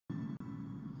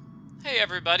Hey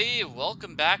everybody,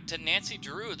 welcome back to Nancy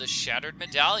Drew, the Shattered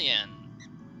Medallion.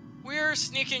 We're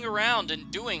sneaking around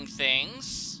and doing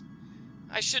things.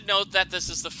 I should note that this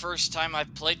is the first time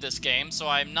I've played this game, so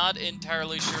I'm not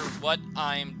entirely sure what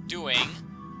I'm doing.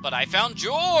 But I found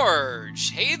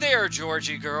George! Hey there,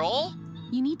 Georgie girl!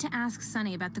 You need to ask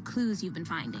Sonny about the clues you've been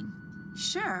finding.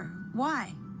 Sure.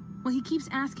 Why? Well, he keeps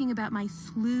asking about my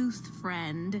sleuth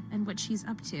friend and what she's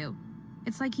up to.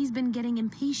 It's like he's been getting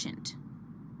impatient.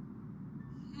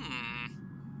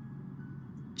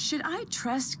 Should I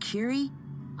trust Kiri?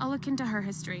 I'll look into her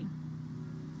history.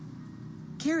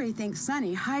 Kiri thinks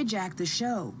Sonny hijacked the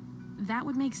show. That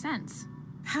would make sense.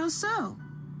 How so?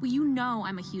 Well, you know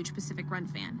I'm a huge Pacific Run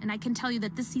fan, and I can tell you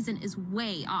that this season is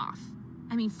way off.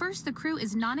 I mean, first, the crew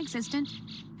is non-existent,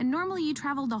 and normally you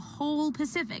travel the whole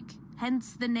Pacific,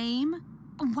 hence the name.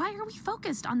 Why are we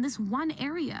focused on this one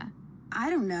area? I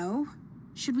don't know.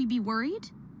 Should we be worried?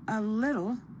 A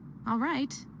little. All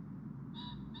right.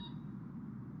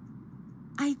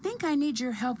 I think I need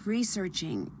your help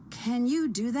researching. Can you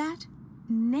do that?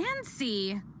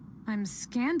 Nancy! I'm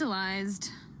scandalized.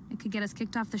 It could get us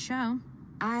kicked off the show.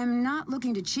 I'm not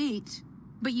looking to cheat.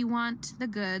 But you want the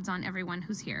goods on everyone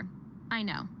who's here. I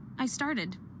know. I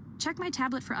started. Check my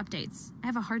tablet for updates. I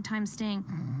have a hard time staying...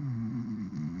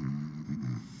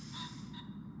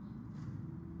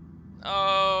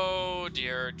 Oh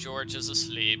dear, George is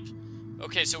asleep.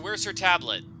 Okay, so where's her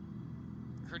tablet?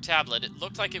 Her tablet. It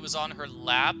looked like it was on her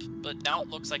lap, but now it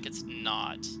looks like it's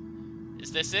not.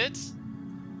 Is this it?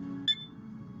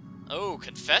 Oh,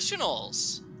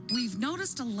 confessionals. We've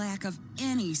noticed a lack of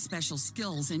any special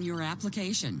skills in your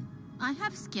application. I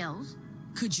have skills.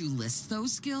 Could you list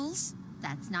those skills?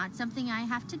 That's not something I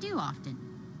have to do often.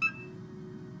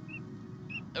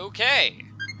 Okay.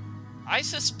 I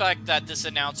suspect that this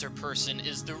announcer person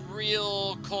is the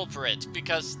real culprit,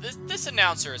 because this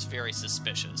announcer is very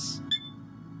suspicious.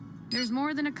 There's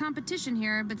more than a competition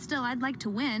here, but still, I'd like to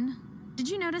win. Did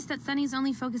you notice that Sonny's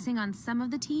only focusing on some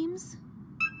of the teams?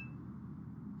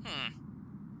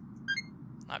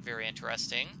 Not very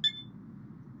interesting.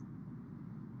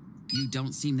 You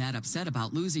don't seem that upset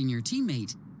about losing your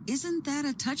teammate. Isn't that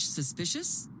a touch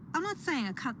suspicious? I'm not saying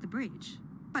I cut the bridge,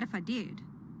 but if I did,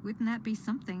 wouldn't that be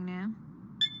something now?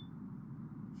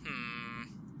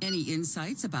 Any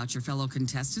insights about your fellow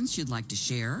contestants you'd like to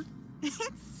share?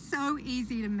 It's so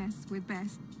easy to mess with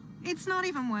Bess. It's not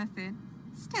even worth it.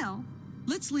 Still.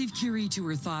 Let's leave Kiri to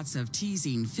her thoughts of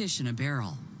teasing fish in a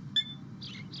barrel.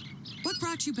 What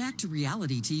brought you back to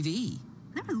reality TV?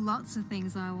 There are lots of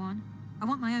things I want. I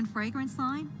want my own fragrance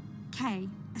line. K,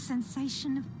 a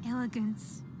sensation of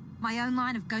elegance. My own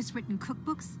line of ghost-written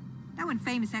cookbooks. No one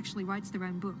famous actually writes their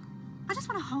own book. I just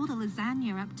want to hold a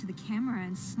lasagna up to the camera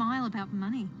and smile about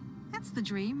money. That's the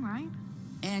dream, right?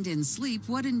 And in sleep,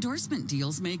 what endorsement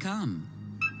deals may come?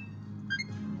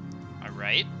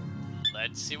 Alright.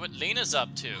 Let's see what Lena's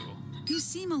up to. You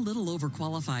seem a little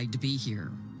overqualified to be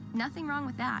here. Nothing wrong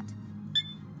with that.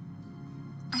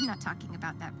 I'm not talking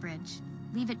about that bridge.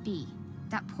 Leave it be.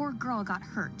 That poor girl got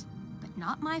hurt, but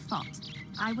not my fault.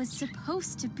 I was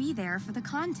supposed to be there for the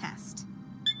contest.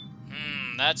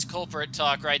 That's culprit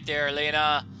talk right there,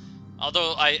 Lena.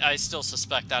 Although I still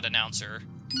suspect that announcer.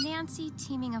 Nancy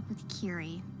teaming up with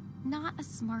Kiri. Not a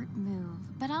smart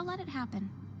move, but I'll let it happen.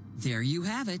 There you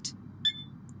have it.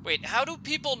 Wait, how do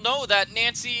people know that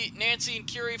Nancy and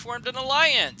Kiri formed an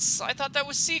alliance? I thought that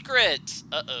was secret.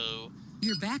 Uh-oh.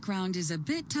 Your background is a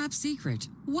bit top secret.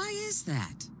 Why is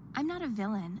that? I'm not a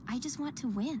villain. I just want to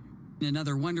win.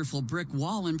 Another wonderful brick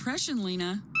wall impression,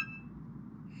 Lena.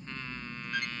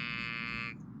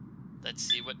 Let's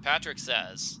see what Patrick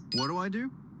says. What do I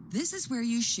do? This is where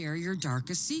you share your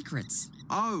darkest secrets.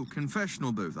 Oh,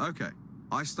 confessional booth. Okay.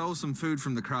 I stole some food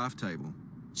from the craft table.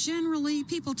 Generally,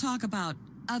 people talk about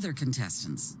other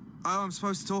contestants. Oh, I'm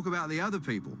supposed to talk about the other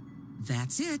people.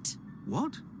 That's it.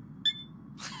 What?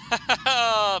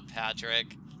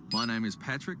 Patrick. My name is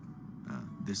Patrick.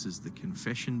 This is the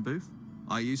confession booth.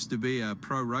 I used to be a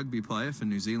pro rugby player for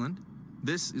New Zealand.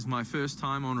 This is my first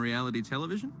time on reality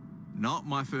television. Not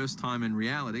my first time in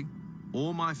reality,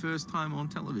 or my first time on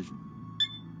television.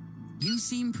 You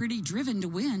seem pretty driven to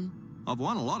win. I've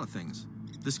won a lot of things.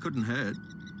 This couldn't hurt.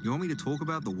 You want me to talk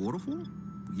about the waterfall?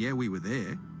 Yeah, we were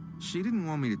there. She didn't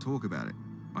want me to talk about it.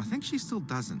 I think she still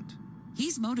doesn't.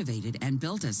 He's motivated and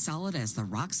built as solid as the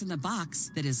rocks in the box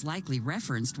that is likely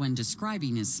referenced when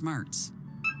describing his smarts.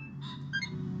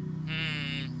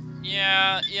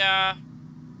 Yeah.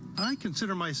 I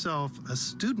consider myself a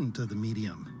student of the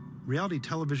medium. Reality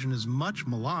television is much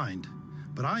maligned,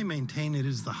 but I maintain it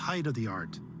is the height of the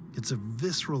art. It's a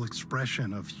visceral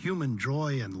expression of human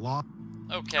joy and loss.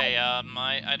 Okay,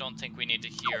 I don't think we need to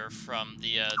hear from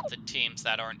the teams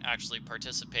that aren't actually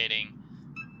participating.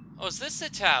 Oh, is this a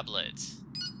tablet?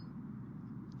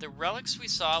 The relics we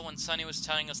saw when Sunny was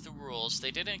telling us the rules,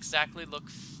 they didn't exactly look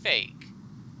fake.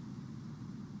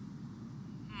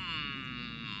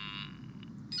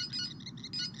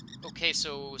 Okay,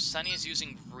 so Sunny is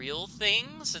using real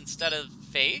things instead of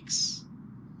fakes?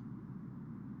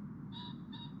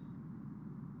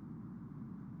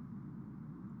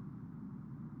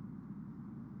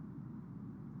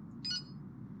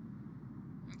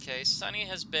 Okay, Sunny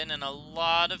has been in a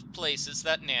lot of places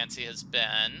that Nancy has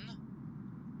been.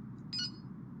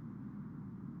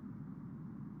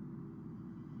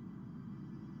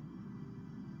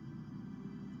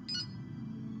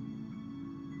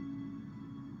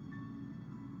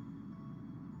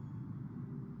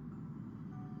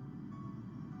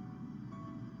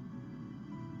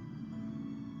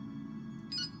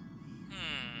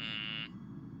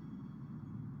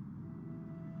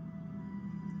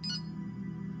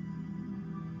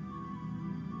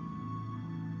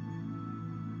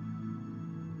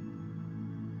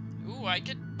 Ooh, I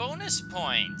get bonus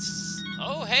points.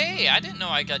 Oh, hey, I didn't know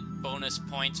I got bonus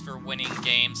points for winning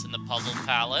games in the Puzzle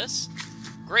Palace.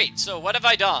 Great, so what have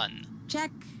I done? Check,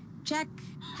 check.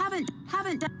 Haven't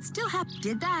done,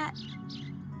 did that.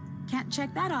 Can't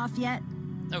check that off yet.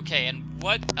 Okay, and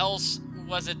what else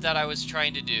was it that I was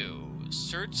trying to do?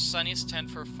 Search Sunny's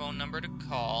tent for a phone number to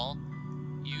call.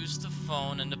 Use the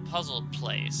phone in the puzzle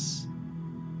place.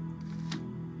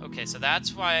 Okay, so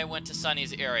that's why I went to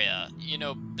Sunny's area. You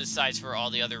know, besides for all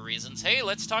the other reasons. Hey,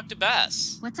 let's talk to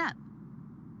Bess. What's up?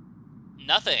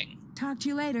 Nothing. Talk to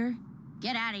you later.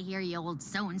 Get out of here, you old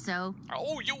so-and-so.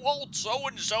 Oh, you old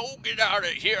so-and-so, get out of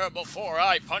here before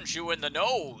I punch you in the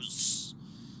nose.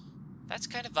 That's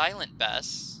kind of violent,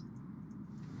 Bess.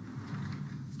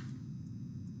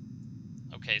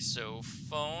 Okay, so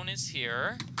phone is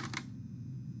here.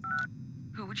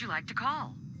 Who would you like to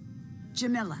call?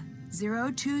 Jamila,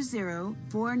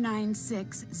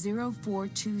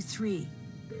 020-496-0423.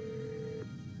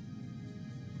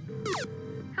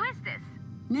 Who is this?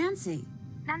 Nancy.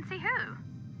 Nancy who?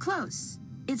 Close.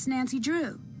 It's Nancy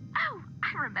Drew. Oh,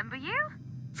 I remember you.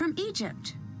 From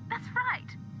Egypt. That's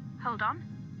right. Hold on.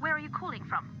 Where are you calling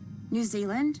from? New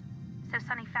Zealand. So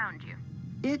Sunny found you.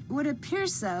 It would appear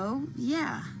so,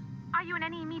 yeah. Are you in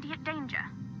any immediate danger?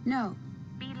 No.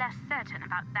 Be less certain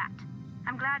about that.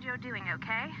 I'm glad you're doing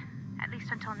okay. At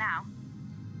least until now.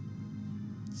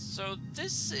 So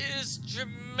this is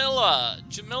Jamila.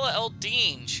 Jamila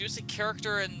El-Dine. She was a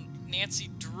character in Nancy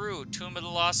Drew, Tomb of the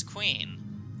Lost Queen.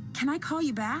 Can I call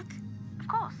you back? Of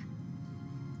course.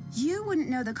 You wouldn't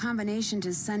know the combination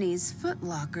to Sunny's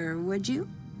footlocker, would you?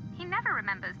 He never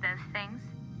remembers those things.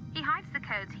 He hides the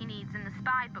codes he needs in the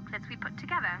spy booklets we put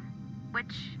together,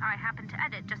 which I happened to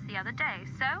edit just the other day.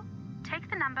 So, take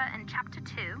the number in Chapter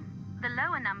 2, the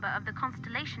lower number of the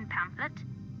Constellation pamphlet,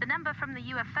 the number from the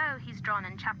UFO he's drawn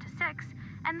in Chapter 6,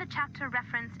 and the chapter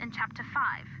reference in Chapter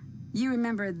 5. You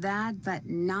remember that, but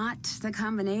not the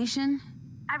combination?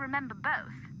 I remember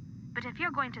both. But if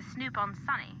you're going to snoop on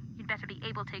Sunny, you'd better be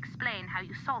able to explain how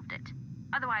you solved it.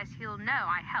 Otherwise, he'll know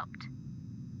I helped.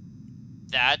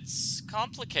 That's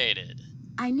complicated.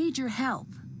 I need your help.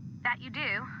 That you do.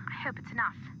 I hope it's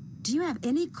enough. Do you have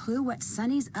any clue what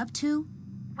Sunny's up to?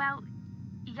 Well,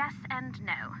 yes and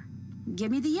no.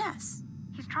 Give me the yes.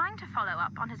 He's trying to follow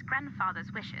up on his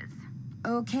grandfather's wishes.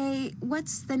 Okay,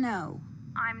 what's the no?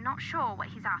 I'm not sure what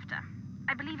he's after.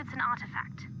 I believe it's an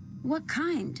artifact. What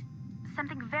kind?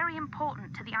 Something very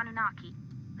important to the Anunnaki.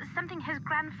 Something his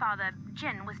grandfather,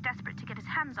 Jin, was desperate to get his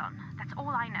hands on. That's all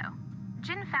I know.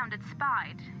 Jin found it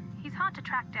spied. He's hard to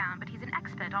track down, but he's an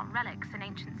expert on relics and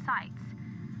ancient sites.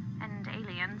 And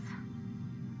aliens.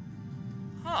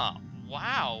 Huh.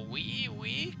 Wow.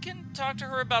 We can talk to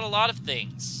her about a lot of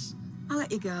things. I'll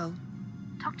let you go.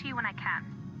 Talk to you when I can.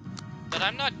 But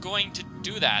I'm not going to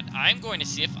do that. I'm going to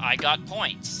see if I got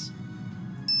points.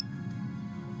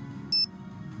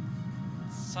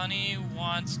 Sunny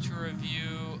wants to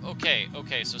review...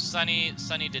 Okay, so Sunny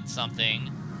did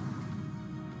something.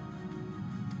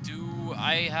 Do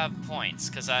I have points?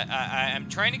 Because I'm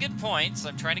trying to get points.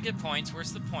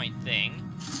 Where's the point thing?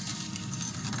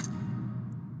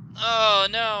 Oh,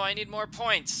 no, I need more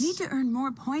points. Need to earn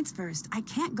more points first. I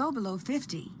can't go below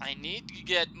 50. I need to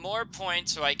get more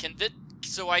points so I can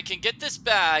get this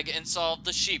bag and solve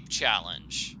the sheep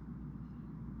challenge.